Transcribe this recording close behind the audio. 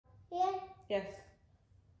Yes.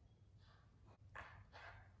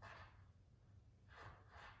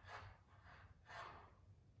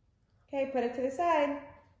 Okay, put it to the side.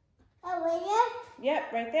 Oh, right there?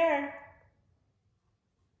 Yep, right there.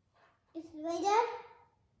 It's right there?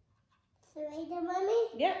 It's right there, Mommy?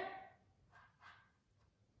 Yep.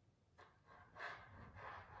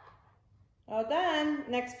 All done.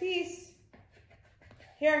 Next piece.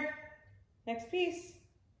 Here. Next piece.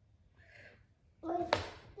 Where's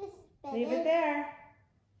this better? Leave it there.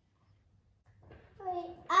 Wait,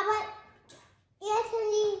 I want... Yes,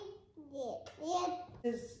 yeah.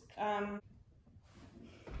 This is,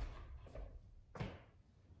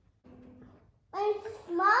 Is it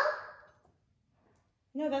small?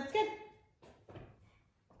 no, that's good.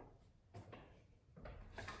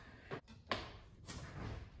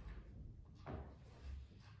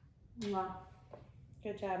 Mwah.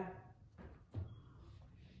 Good job.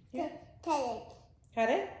 Yeah. Cut it. Cut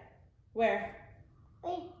it? Where?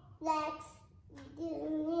 Wait, Lex. You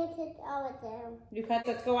need it over there. You cut.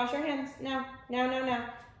 Let's go wash our hands. Now. Now.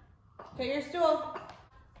 Get your stool.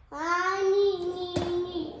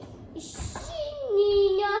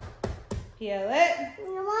 Peel it.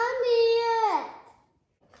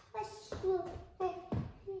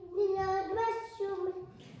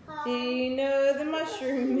 Do you know the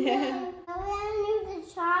mushroom man? I want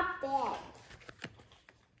to chop it.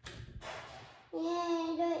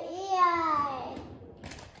 Yeah, the ear.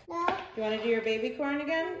 No? Do you want to do your baby corn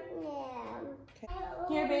again? Yeah. Okay.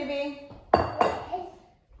 Here, baby.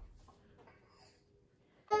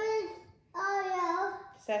 Oil.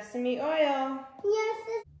 Sesame oil.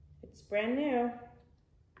 Yes, It's brand new.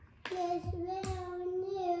 it's real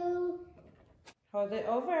new. Hold it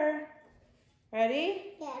over.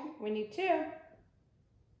 Ready? Yeah. We need 2.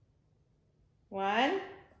 1.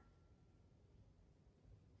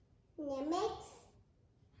 Mix.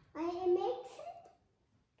 I mix it.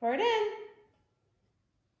 Pour it in.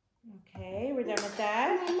 Okay, we're done with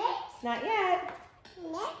that. Mix. Not yet.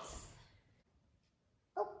 Mix.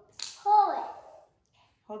 Oops. Hold it.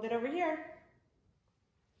 Hold it over here.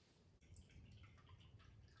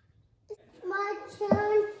 My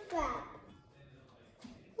turn strap.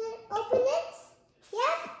 Open it.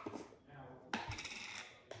 Yeah.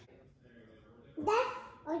 That.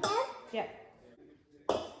 Okay. Yeah.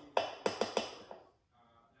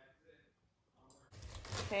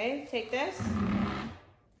 Okay, take this.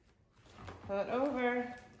 Pull it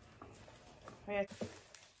over. Okay.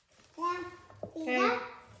 Yeah. Okay. Yeah.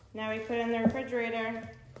 Now we put it in the refrigerator.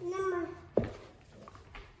 Number.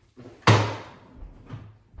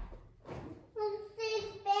 What's this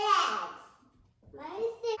bag? What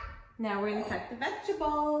is this? Now we're gonna cut the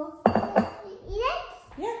vegetables. Eat it?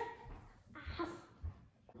 Yeah.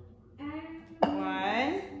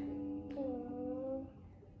 1,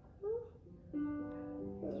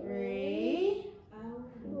 3,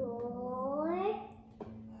 4.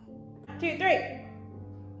 2, 3.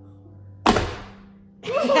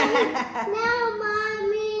 No,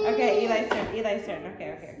 Mommy. Okay, Eli's turn.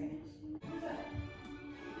 Okay.